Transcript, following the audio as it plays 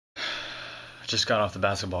Just got off the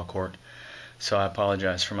basketball court, so I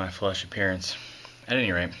apologize for my flush appearance. At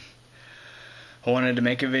any rate, I wanted to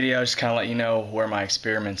make a video just kind of let you know where my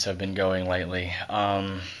experiments have been going lately.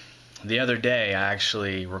 The other day I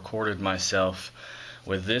actually recorded myself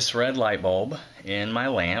with this red light bulb in my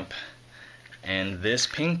lamp and this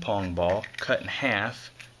ping pong ball cut in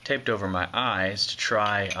half, taped over my eyes to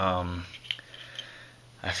try,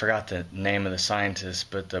 I forgot the name of the scientist,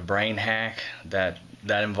 but the brain hack that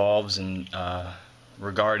involves in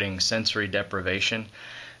regarding sensory deprivation.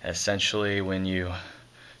 Essentially, when you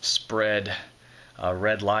spread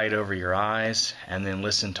red light over your eyes and then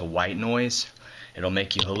listen to white noise, it'll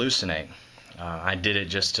make you hallucinate. I did it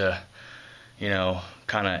just to,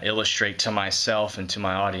 kind of illustrate to myself and to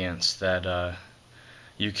my audience that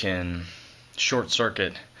you can short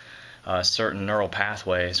circuit certain neural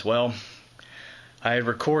pathways. Well, I had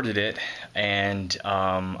recorded it and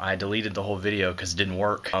I deleted the whole video because it didn't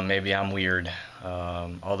work. Maybe I'm weird.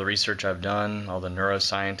 All the research I've done, all the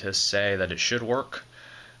neuroscientists say that it should work,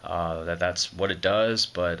 that's what it does,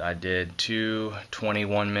 but I did two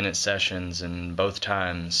 21-minute sessions, and both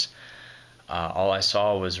times all I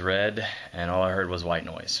saw was red and all I heard was white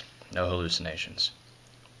noise. No hallucinations.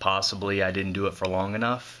 Possibly I didn't do it for long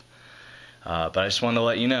enough, but I just wanted to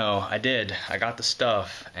let you know I did. I got the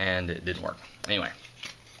stuff and it didn't work. Anyway,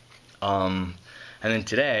 and then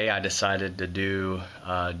today I decided to do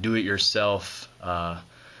do-it-yourself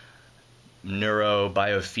neuro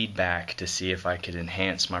biofeedback to see if I could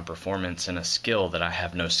enhance my performance in a skill that I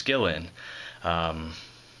have no skill in,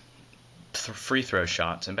 free throw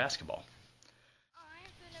shots in basketball.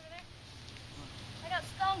 I got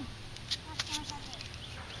stung.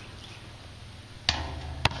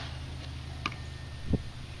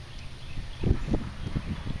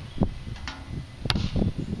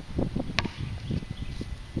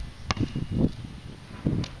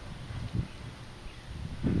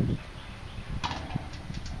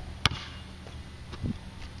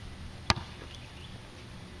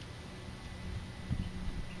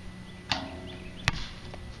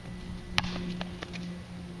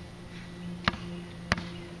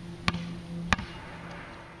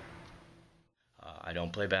 I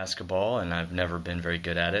don't play basketball and I've never been very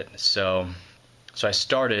good at it. So I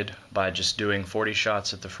started by just doing 40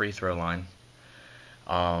 shots at the free throw line,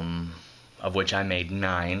 of which I made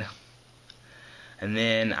 9. And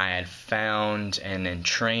then I had found an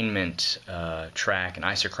entrainment track, an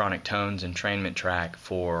isochronic tones entrainment track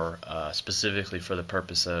for specifically for the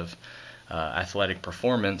purpose of athletic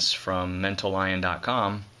performance from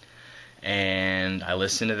mentallion.com, and I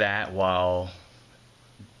listened to that while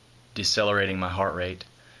decelerating my heart rate,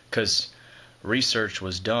 because research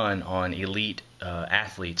was done on elite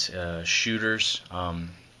athletes, shooters,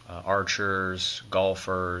 archers,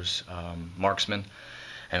 golfers, marksmen,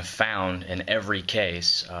 and found in every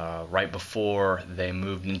case right before they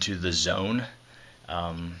moved into the zone,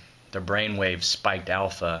 their brain waves spiked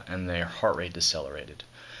alpha and their heart rate decelerated.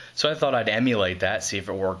 So I thought I'd emulate that, see if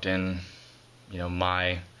it worked in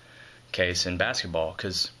my case in basketball,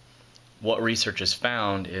 because what research has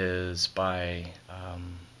found is by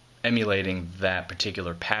emulating that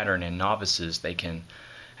particular pattern in novices, they can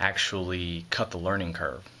actually cut the learning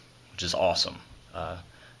curve, which is awesome.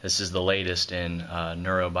 This is the latest in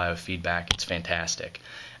neurobiofeedback. It's fantastic,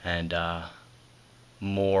 and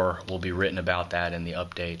more will be written about that in the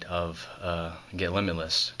update of Get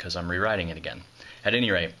Limitless, because I'm rewriting it again. At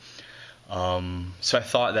any rate, so I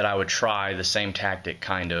thought that I would try the same tactic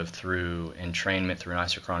kind of through entrainment through an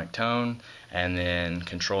isochronic tone, and then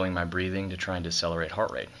controlling my breathing to try and decelerate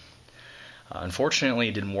heart rate. Unfortunately,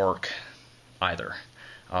 it didn't work either.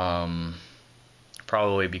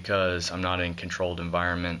 Probably because I'm not in a controlled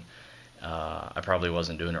environment. I probably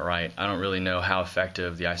wasn't doing it right. I don't really know how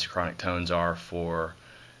effective the isochronic tones are for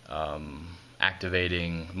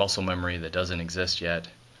activating muscle memory that doesn't exist yet.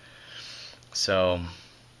 So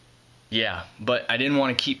yeah, but I didn't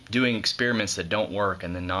want to keep doing experiments that don't work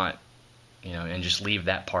and then not, and just leave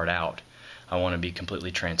that part out. I want to be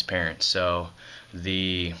completely transparent. So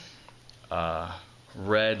the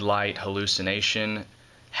red light hallucination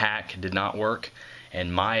hack did not work,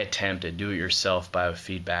 and my attempt at do-it-yourself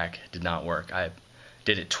biofeedback did not work. I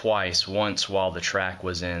did it twice, once while the track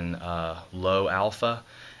was in low alpha,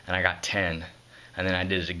 and I got 10. And then I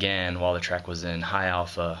did it again while the track was in high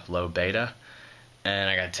alpha, low beta, and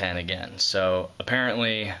I got 10 again. So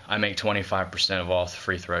apparently I make 25% of all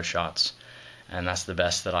free throw shots, and that's the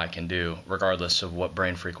best that I can do, regardless of what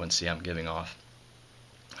brain frequency I'm giving off.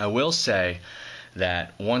 I will say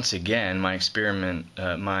that once again, my experience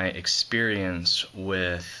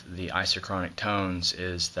with the isochronic tones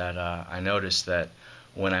is that I noticed that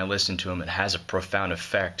when I listen to them, it has a profound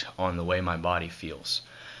effect on the way my body feels.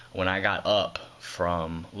 When I got up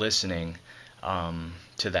from listening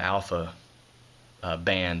to the alpha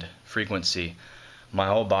band frequency, my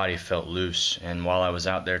whole body felt loose, and while I was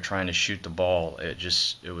out there trying to shoot the ball,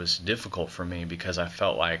 it was difficult for me because I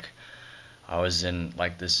felt like I was in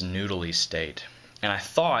like this noodly state. And I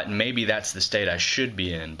thought maybe that's the state I should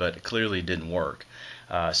be in, but it clearly didn't work.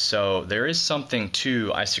 So there is something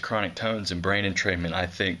to isochronic tones and brain entrainment, I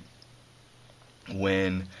think,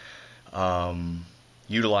 when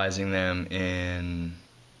utilizing them in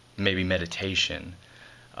maybe meditation.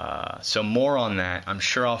 So more on that. I'm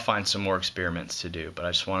sure I'll find some more experiments to do, but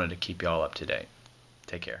I just wanted to keep you all up to date.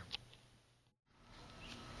 Take care.